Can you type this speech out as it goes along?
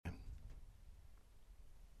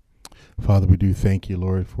Father, we do thank you,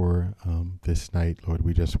 Lord, for this night. Lord,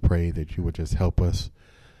 we just pray that you would just help us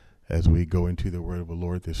as we go into the word of the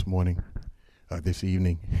Lord this morning, this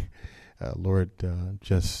evening. Lord,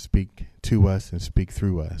 just speak to us and speak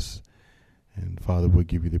through us. And Father, we'll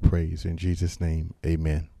give you the praise. In Jesus' name,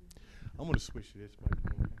 amen. I'm going to switch to this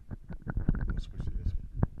microphone. I'm going to switch to this one.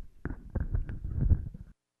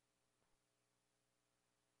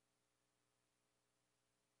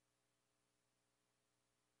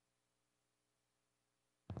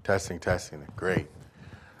 Testing. Great.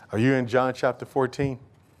 Are you in John chapter 14?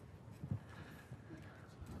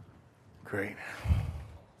 Great.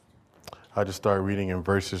 I'll just start reading in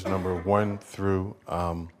verses number 1 through,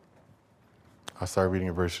 I'll start reading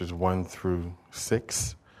in verses 1 through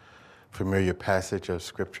 6, familiar passage of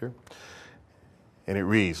Scripture. And it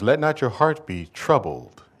reads, "Let not your heart be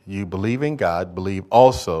troubled. You believe in God, believe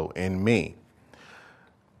also in me.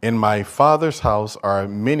 In my Father's house are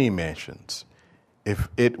many mansions. If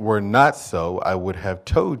it were not so, I would have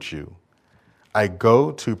told you. I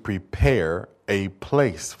go to prepare a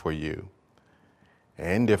place for you.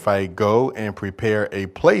 And if I go and prepare a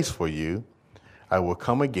place for you, I will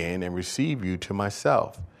come again and receive you to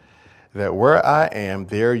myself, that where I am,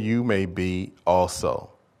 there you may be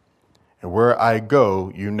also. And where I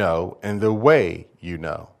go, you know, and the way you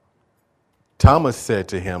know." Thomas said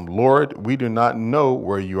to him, "Lord, we do not know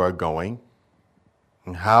where you are going.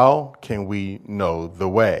 And how can we know the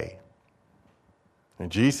way?"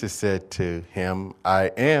 And Jesus said to him, "I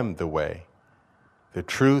am the way, the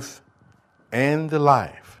truth, and the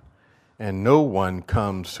life, and no one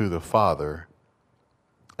comes to the Father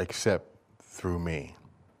except through me."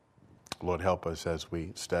 Lord, help us as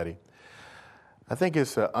we study. I think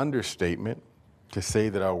it's an understatement to say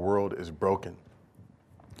that our world is broken.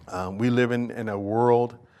 We live in a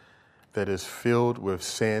world that is filled with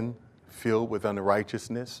sin, filled with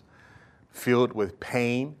unrighteousness, filled with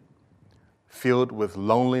pain, filled with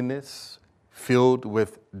loneliness, filled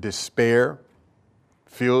with despair,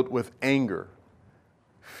 filled with anger,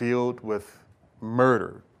 filled with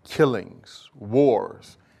murder, killings,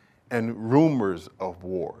 wars, and rumors of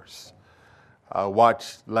wars. I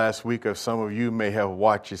watched last week, or some of you may have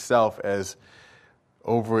watched yourself, as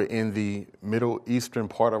over in the Middle Eastern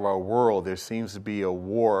part of our world, there seems to be a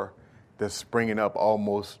war that's springing up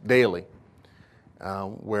almost daily,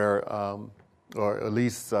 or at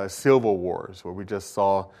least civil wars, where we just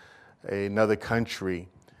saw another country,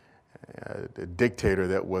 a dictator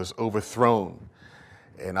that was overthrown.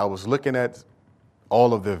 And I was looking at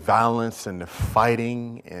all of the violence and the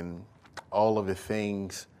fighting and all of the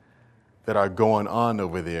things that are going on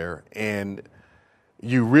over there, and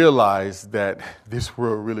you realize that this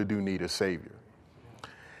world really do need a Savior.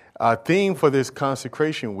 Our theme for this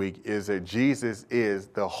consecration week is that Jesus is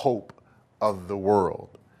the hope of the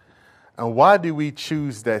world. And why do we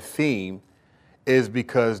choose that theme? Is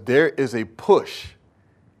because there is a push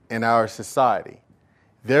in our society.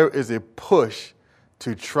 There is a push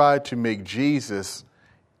to try to make Jesus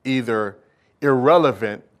either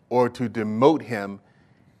irrelevant or to demote him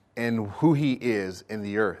and who he is in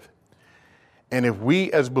the earth. And if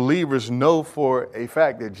we as believers know for a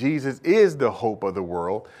fact that Jesus is the hope of the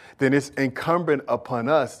world, then it's incumbent upon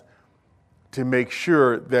us to make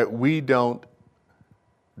sure that we don't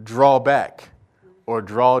draw back or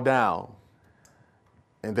draw down,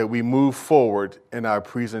 and that we move forward in our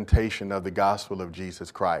presentation of the gospel of Jesus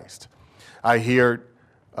Christ. I hear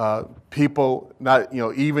people, not,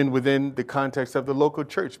 even within the context of the local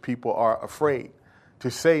church, people are afraid to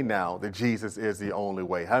say now that Jesus is the only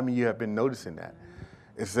way. How many of you have been noticing that?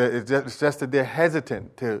 It's just that they're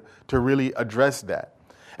hesitant to really address that.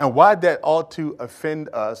 And why that ought to offend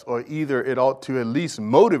us, or either it ought to at least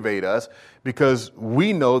motivate us, because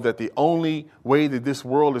we know that the only way that this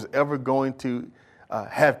world is ever going to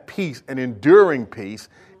have peace and enduring peace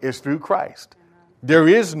is through Christ. There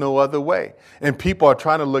is no other way. And people are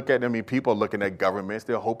trying to look at, people are looking at governments.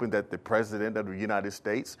 They're hoping that the president of the United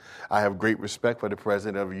States, I have great respect for the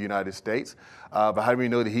president of the United States, but how do we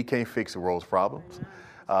know that he can't fix the world's problems?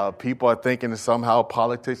 People are thinking that somehow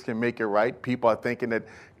politics can make it right. People are thinking that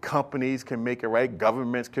companies can make it right.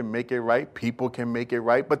 Governments can make it right. People can make it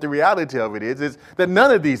right. But the reality of it is that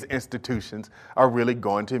none of these institutions are really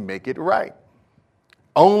going to make it right.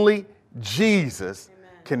 Only Jesus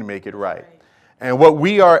can make it right. And what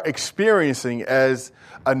we are experiencing as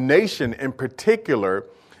a nation in particular,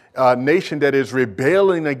 a nation that is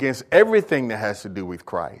rebelling against everything that has to do with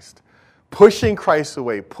Christ, pushing Christ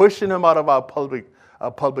away, pushing him out of our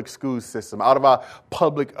public school system, out of our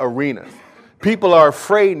public arenas. People are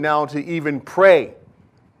afraid now to even pray.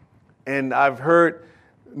 And I've heard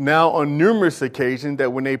now on numerous occasions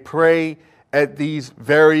that when they pray at these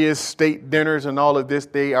various state dinners and all of this,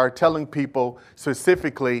 they are telling people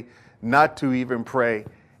specifically not to even pray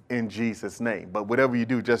in Jesus' name. But whatever you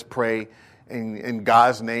do, just pray in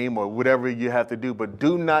God's name or whatever you have to do. But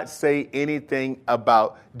do not say anything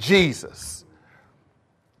about Jesus.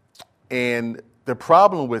 And the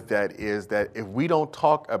problem with that is that if we don't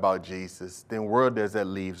talk about Jesus, then where does that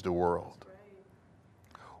leave the world?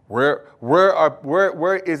 Where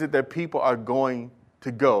is it that people are going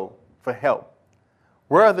to go for help?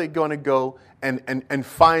 Where are they going to go and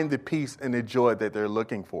find the peace and the joy that they're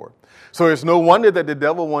looking for? So it's no wonder that the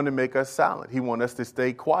devil wanted to make us silent. He wants us to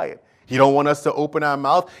stay quiet. He don't want us to open our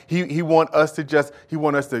mouth. He want us to just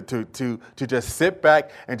sit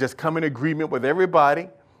back and just come in agreement with everybody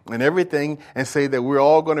and everything and say that we're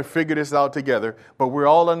all going to figure this out together, but we're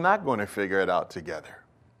all not going to figure it out together.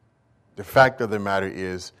 The fact of the matter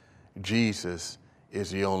is Jesus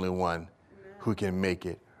is the only one who can make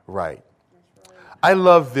it right. I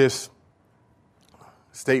love this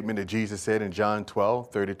statement that Jesus said in John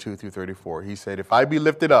 12:32 through 34. He said, if I be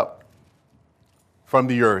lifted up from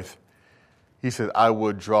the earth, he said, I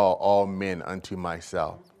will draw all men unto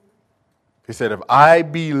myself. He said, if I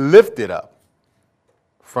be lifted up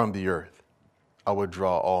from the earth, I will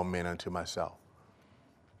draw all men unto myself.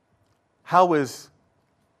 How is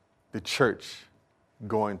the church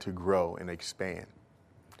going to grow and expand?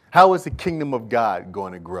 How is the kingdom of God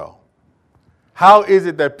going to grow? How is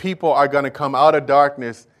it that people are going to come out of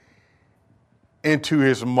darkness into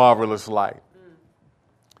his marvelous light?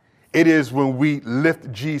 It is when we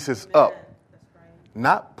lift Jesus up,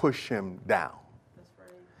 not push him down,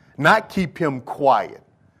 not keep him quiet,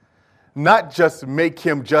 not just make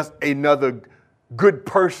him just another good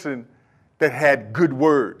person that had good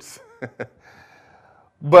words.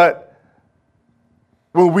 But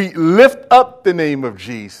when we lift up the name of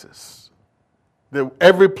Jesus,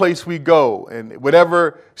 every place we go and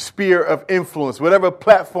whatever sphere of influence, whatever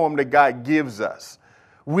platform that God gives us,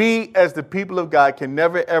 we as the people of God can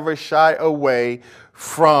never ever shy away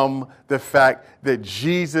from the fact that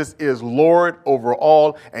Jesus is Lord over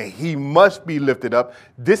all and he must be lifted up.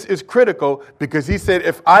 This is critical because he said,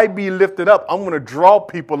 if I be lifted up, I'm going to draw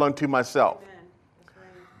people unto myself.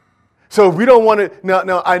 So if we don't want to,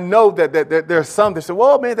 now I know that there's some that say,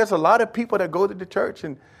 well, man, there's a lot of people that go to the church.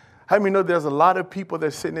 And how many know there's a lot of people that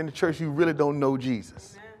are sitting in the church who really don't know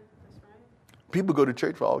Jesus? People go to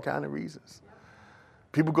church for all kinds of reasons.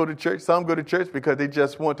 People go to church, some go to church because they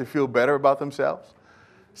just want to feel better about themselves.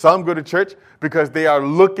 Some go to church because they are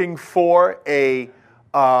looking for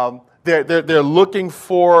they're looking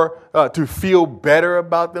for to feel better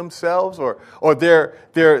about themselves, or they're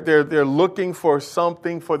looking for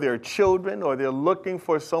something for their children, or they're looking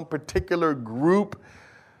for some particular group.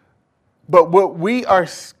 But what we are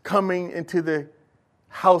coming into the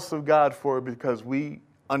house of God for, because we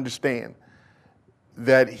understand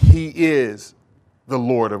that he is the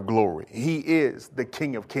Lord of glory. He is the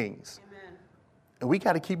King of kings. Amen. And we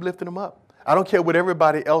got to keep lifting him up. I don't care what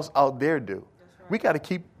everybody else out there do. Right. We got to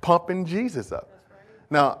keep pumping Jesus up. Right.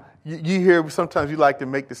 Now, you hear sometimes you like to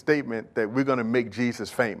make the statement that we're going to make Jesus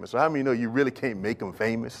famous. So how many know you really can't make him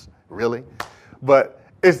famous? Really? But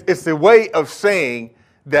it's a way of saying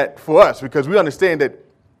that for us, because we understand that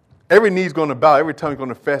every knee's going to bow, every tongue's going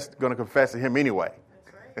to confess to him anyway.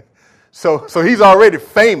 So he's already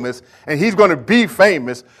famous, and he's going to be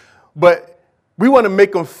famous, but we want to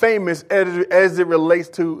make him famous as it relates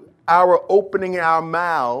to our opening our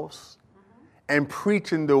mouths and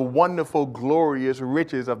preaching the wonderful, glorious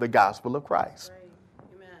riches of the gospel of Christ.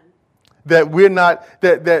 Right. Amen. That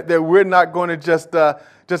we're not going to just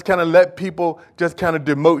kind of let people just kind of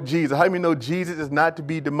demote Jesus. How many know Jesus is not to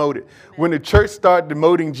be demoted? Amen. When the church start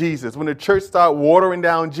demoting Jesus, when the church start watering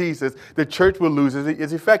down Jesus, the church will lose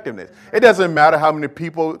its effectiveness. It doesn't matter how many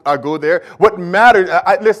people go there. What matters,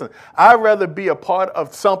 listen, I'd rather be a part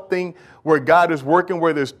of something where God is working,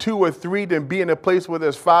 where there's 2 or 3, than be in a place where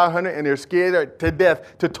there's 500 and they're scared to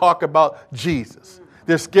death to talk about Jesus.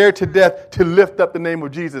 They're scared to death to lift up the name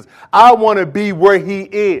of Jesus. I want to be where he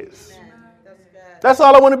is. That's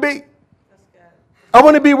all I want to be. I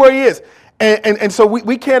want to be where he is. And so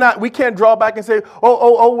we can't draw back and say,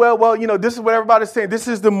 well, this is what everybody's saying. This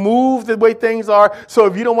is the move, the way things are. So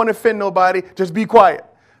if you don't want to offend nobody, just be quiet.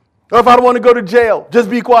 Or if I don't want to go to jail, just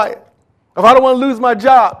be quiet. If I don't want to lose my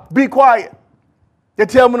job, be quiet. They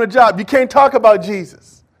tell me on the job, you can't talk about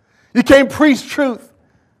Jesus. You can't preach truth.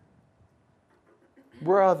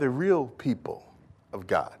 Where are the real people of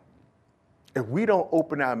God? If we don't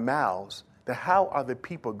open our mouths, then how are the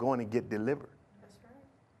people going to get delivered? That's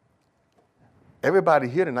right. Everybody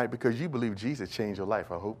here tonight, because you believe Jesus changed your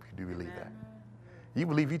life. I hope you do believe Amen. that. You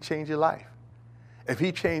believe he changed your life. If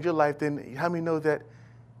he changed your life, then how many know that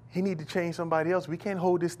he need to change somebody else? We can't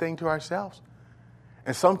hold this thing to ourselves.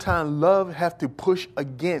 And sometimes love have to push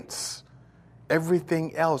against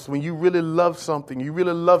everything else. When you really love something, you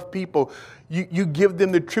really love people, you give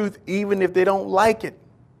them the truth even if they don't like it.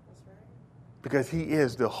 That's right. Because he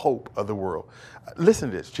is the hope of the world. Listen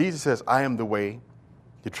to this. Jesus says, I am the way,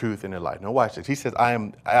 the truth, and the life. Now watch this. He says, I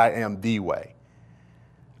am the way.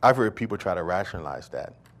 I've heard people try to rationalize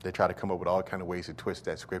that. They try to come up with all kinds of ways to twist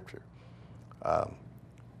that scripture.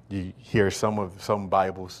 You hear some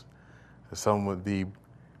Bibles, some of the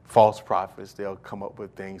false prophets, they'll come up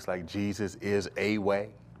with things like Jesus is a way.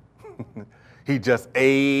 He just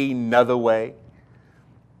another way.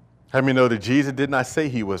 How many know that Jesus did not say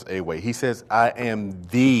he was a way? He says, I am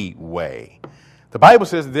the way. The Bible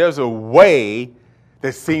says there's a way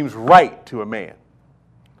that seems right to a man,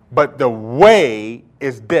 but the way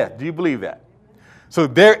is death. Do you believe that? So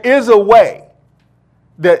there is a way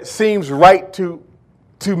that seems right to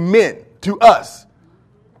men, to us.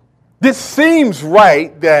 This seems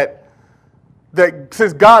right that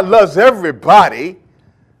since God loves everybody,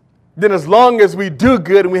 then as long as we do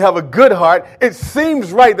good and we have a good heart, it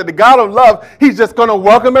seems right that the God of love, he's just going to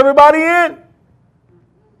welcome everybody in.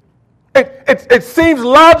 It seems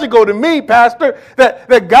logical to me, Pastor,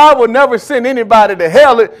 that God will never send anybody to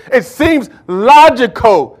hell. It seems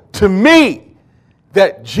logical to me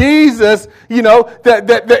that Jesus,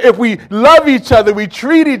 that if we love each other, we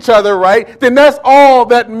treat each other right, then that's all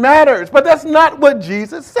that matters. But that's not what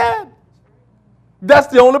Jesus said. That's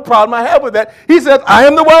the only problem I have with that. He says, I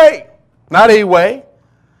am the way, not a way.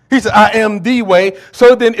 He said, I am the way.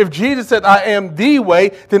 So then if Jesus said, I am the way,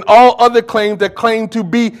 then all other claims that claim to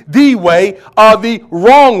be the way are the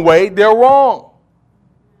wrong way. They're wrong.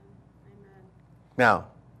 Amen. Now,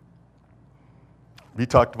 we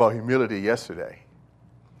talked about humility yesterday.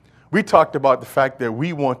 We talked about the fact that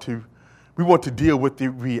we want to deal with the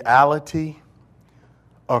reality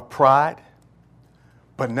of pride,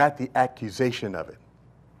 but not the accusation of it.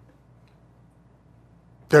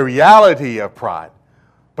 The reality of pride,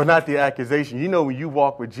 but not the accusation. You know, when you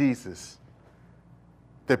walk with Jesus,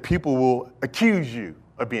 that people will accuse you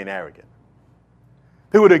of being arrogant.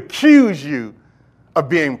 They would accuse you of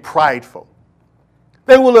being prideful.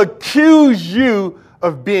 They will accuse you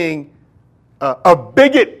of being a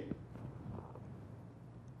bigot.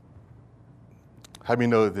 How many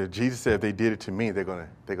know that Jesus said if they did it to me, they're gonna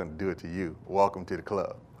do it to you? Welcome to the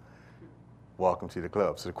club. Welcome to the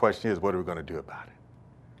club. So the question is, what are we going to do about it?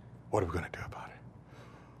 What are we going to do about it?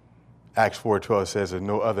 Acts 4:12 says, there's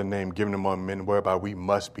no other name given among men whereby we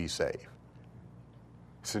must be saved.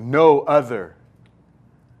 So no other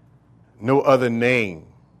name.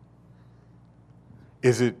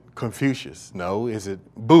 Is it Confucius? No. Is it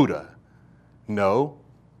Buddha? No.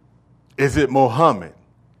 Is it Mohammed?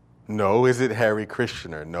 No. Is it Hare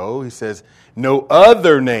Krishna? No. He says no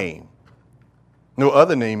other name. No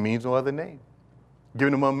other name means no other name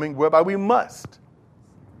given among men whereby we must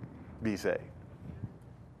be saved.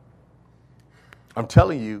 I'm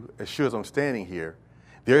telling you, as sure as I'm standing here,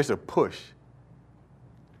 there's a push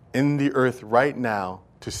in the earth right now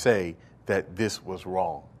to say that this was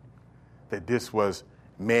wrong, that this was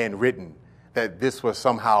man-written, that this was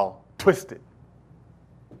somehow twisted.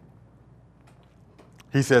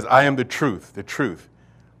 He says, I am the truth, the truth.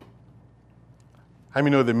 How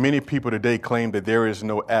many know that many people today claim that there is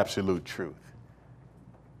no absolute truth?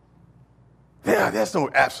 Yeah, there's no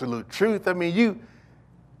absolute truth. I mean, you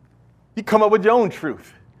come up with your own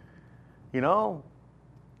truth.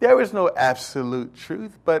 There is no absolute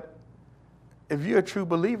truth, but if you're a true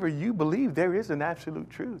believer, you believe there is an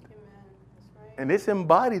absolute truth. Amen. That's right. And it's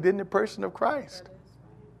embodied in the person of Christ. That is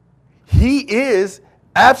right. He is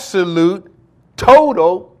absolute,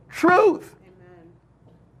 total truth.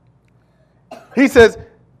 Amen. He says,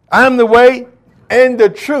 I am the way and the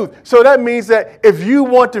truth. So that means that if you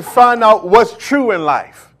want to find out what's true in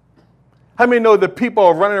life, how many know that people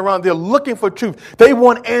are running around, they're looking for truth. They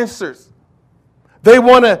want answers. They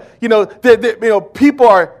want to, people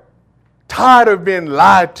are tired of being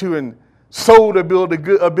lied to and sold a bill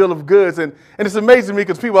of goods. And it's amazing to me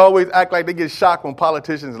because people always act like they get shocked when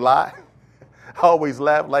politicians lie. I always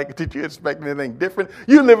laugh like, did you expect anything different?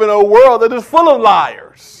 You live in a world that is full of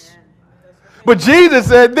liars. But Jesus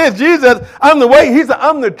said this. Jesus said, I'm the way. He said,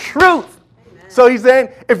 I'm the truth. Amen. So he's saying,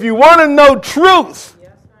 if you want to know truth,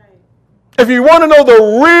 Yes, right. if you want to know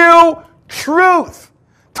the real truth,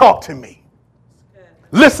 talk to me. Good.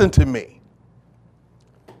 Listen to me.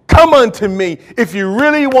 Come unto me if you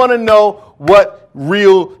really want to know what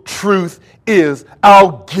real truth is,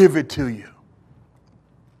 I'll give it to you.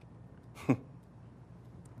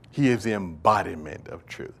 He is the embodiment of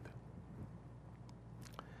truth.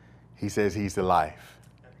 He says he's the life.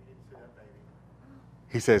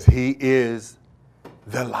 He says he is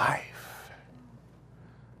the life.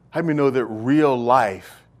 How many know that real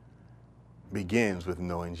life begins with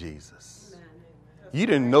knowing Jesus? You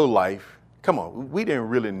didn't know life. Come on, we didn't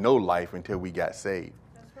really know life until we got saved.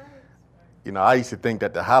 That's right. You know, I used to think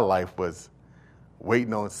that the high life was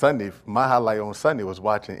waiting on Sunday. My highlight on Sunday was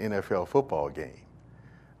watching an NFL football game.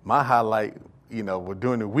 My highlight,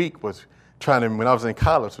 during the week was when I was in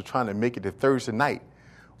college, was trying to make it to Thursday night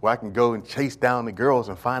where I can go and chase down the girls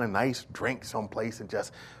and find a nice drink someplace and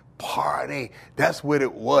just party. That's what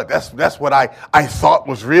it was. That's what I thought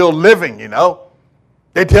was real living,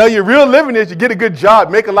 They tell you real living is you get a good job,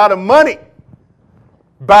 make a lot of money,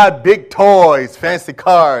 buy big toys, fancy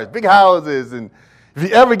cars, big houses. And if you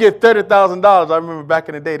ever get $30,000, I remember back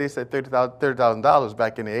in the day, they said $30,000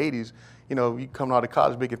 back in the 80s. You come out of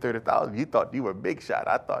college making $30,000, you thought you were a big shot.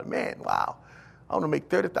 I thought, man, wow, I want to make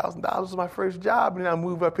 $30,000 as my first job. And then I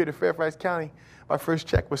moved up here to Fairfax County. My first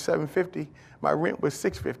check was $750. My rent was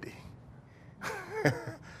 $650.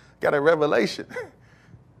 Got a revelation.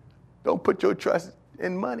 Don't put your trust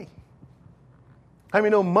in money. I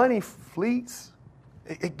mean, money fleets.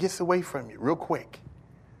 It gets away from you real quick.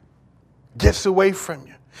 Gets away from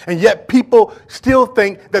you. And yet people still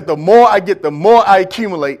think that the more I get, the more I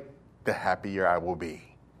accumulate, the happier I will be.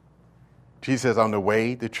 Jesus says, I'm the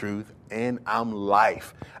way, the truth, and I'm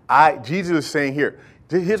life. Jesus is saying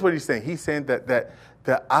here's what he's saying. He's saying that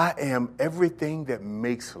I am everything that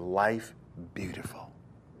makes life beautiful.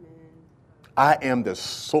 I am the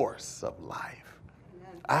source of life.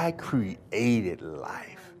 I created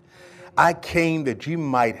life. I came that you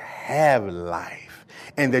might have life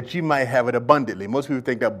and that you might have it abundantly. Most people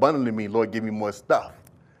think that abundantly means, Lord, give me more stuff.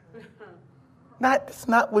 That's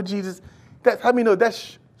not what Jesus.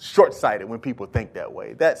 That's short-sighted when people think that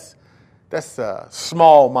way. That's a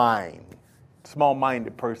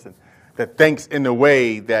small-minded person that thinks in a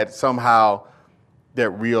way that somehow that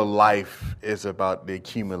real life is about the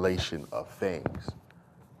accumulation of things.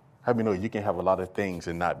 How many know you can have a lot of things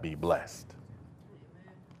and not be blessed?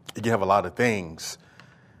 You can have a lot of things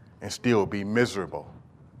and still be miserable.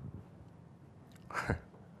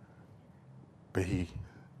 But he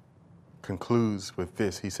concludes with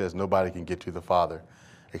this. He says, nobody can get to the Father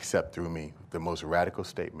except through me. The most radical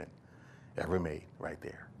statement ever made right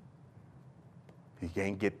there. You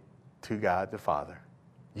can't get to God the Father.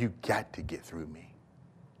 You got to get through me.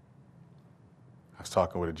 I was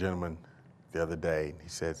talking with a gentleman the other day, and he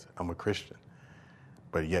says, I'm a Christian,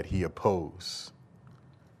 but yet he opposed.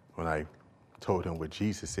 When I told him what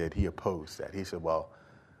Jesus said, he opposed that. He said, well,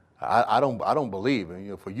 I don't believe.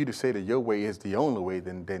 And for you to say that your way is the only way,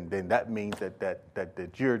 then that means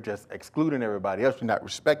that you're just excluding everybody else. You're not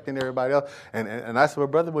respecting everybody else. And I said, well,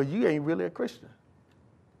 brother, you ain't really a Christian.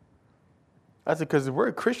 I said, because the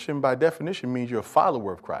word Christian by definition means you're a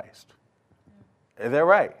follower of Christ. Is that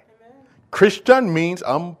right? Amen. Christian means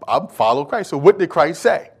I'm follow Christ. So what did Christ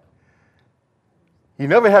say? You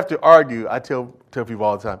never have to argue. I tell people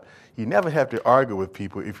all the time, you never have to argue with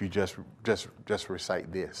people if you just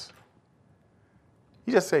recite this.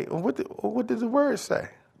 You just say, well, what does the word say?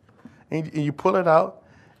 And you pull it out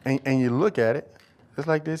and you look at it. It's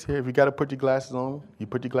like this here. If you got to put your glasses on, you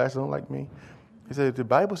put your glasses on like me. He said, the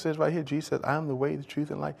Bible says right here, Jesus says, I am the way, the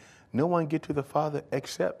truth, and life. No one get to the Father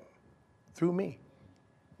except through me.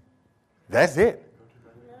 That's it.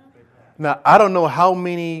 Now, I don't know how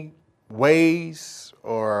many ways,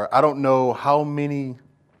 or I don't know how to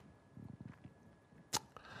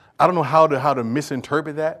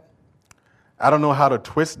misinterpret that. I don't know how to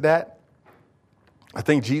twist that. I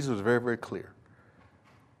think Jesus was very, very clear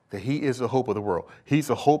that he is the hope of the world. He's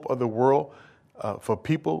the hope of the world for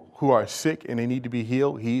people who are sick and they need to be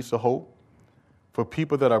healed. He's the hope. For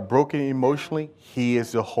people that are broken emotionally, he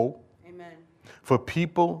is the hope. Amen. For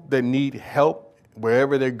people that need help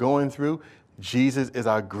wherever they're going through, Jesus is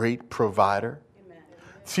our great provider. Amen.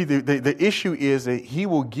 See, the issue is that he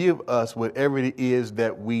will give us whatever it is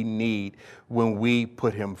that we need when we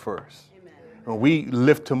put him first. Amen. When we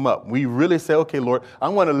lift him up. We really say, okay, Lord,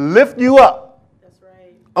 I'm going to lift you up. That's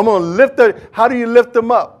right. I'm going to lift her. How do you lift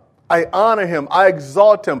him up? I honor him. I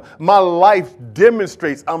exalt him. My life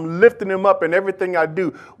demonstrates I'm lifting him up in everything I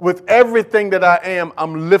do. With everything that I am,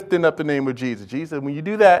 I'm lifting up the name of Jesus. Jesus, when you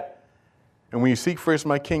do that, and when you seek first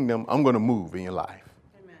my kingdom, I'm going to move in your life.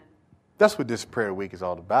 Amen. That's what this prayer week is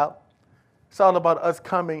all about. It's all about us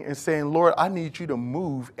coming and saying, Lord, I need you to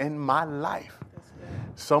move in my life.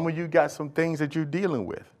 Some of you got some things that you're dealing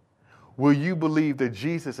with. Will you believe that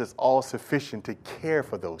Jesus is all sufficient to care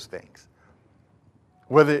for those things?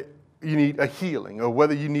 Whether you need a healing or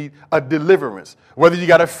whether you need a deliverance, whether you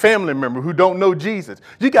got a family member who don't know Jesus,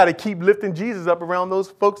 you got to keep lifting Jesus up around those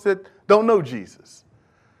folks that don't know Jesus.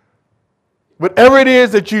 Whatever it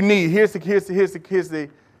is that you need, here's the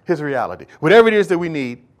reality. Whatever it is that we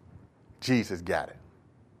need, Jesus got it.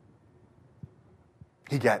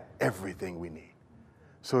 He got everything we need.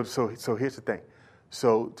 So here's the thing.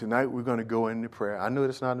 So tonight we're going to go into prayer. I know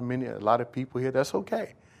there's not a lot of people here. That's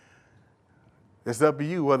okay. It's up to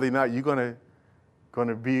you whether or not you're going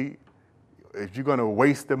to be, if you're going to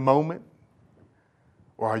waste the moment,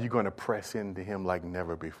 or are you going to press into him like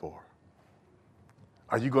never before?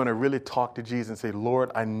 Are you going to really talk to Jesus and say,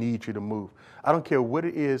 Lord, I need you to move? I don't care what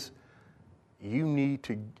it is you need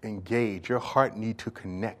to engage. Your heart need to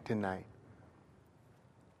connect tonight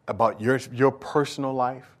about your personal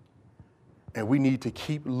life. And we need to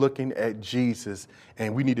keep looking at Jesus,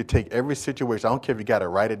 and we need to take every situation. I don't care if you got to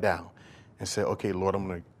write it down and say, okay, Lord,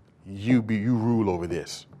 you rule over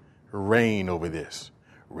this. Reign over this.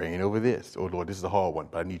 Reign over this. Oh, Lord, this is a hard one,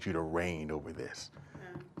 but I need you to reign over this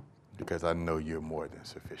because I know you're more than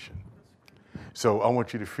sufficient. So I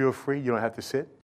want you to feel free. You don't have to sit.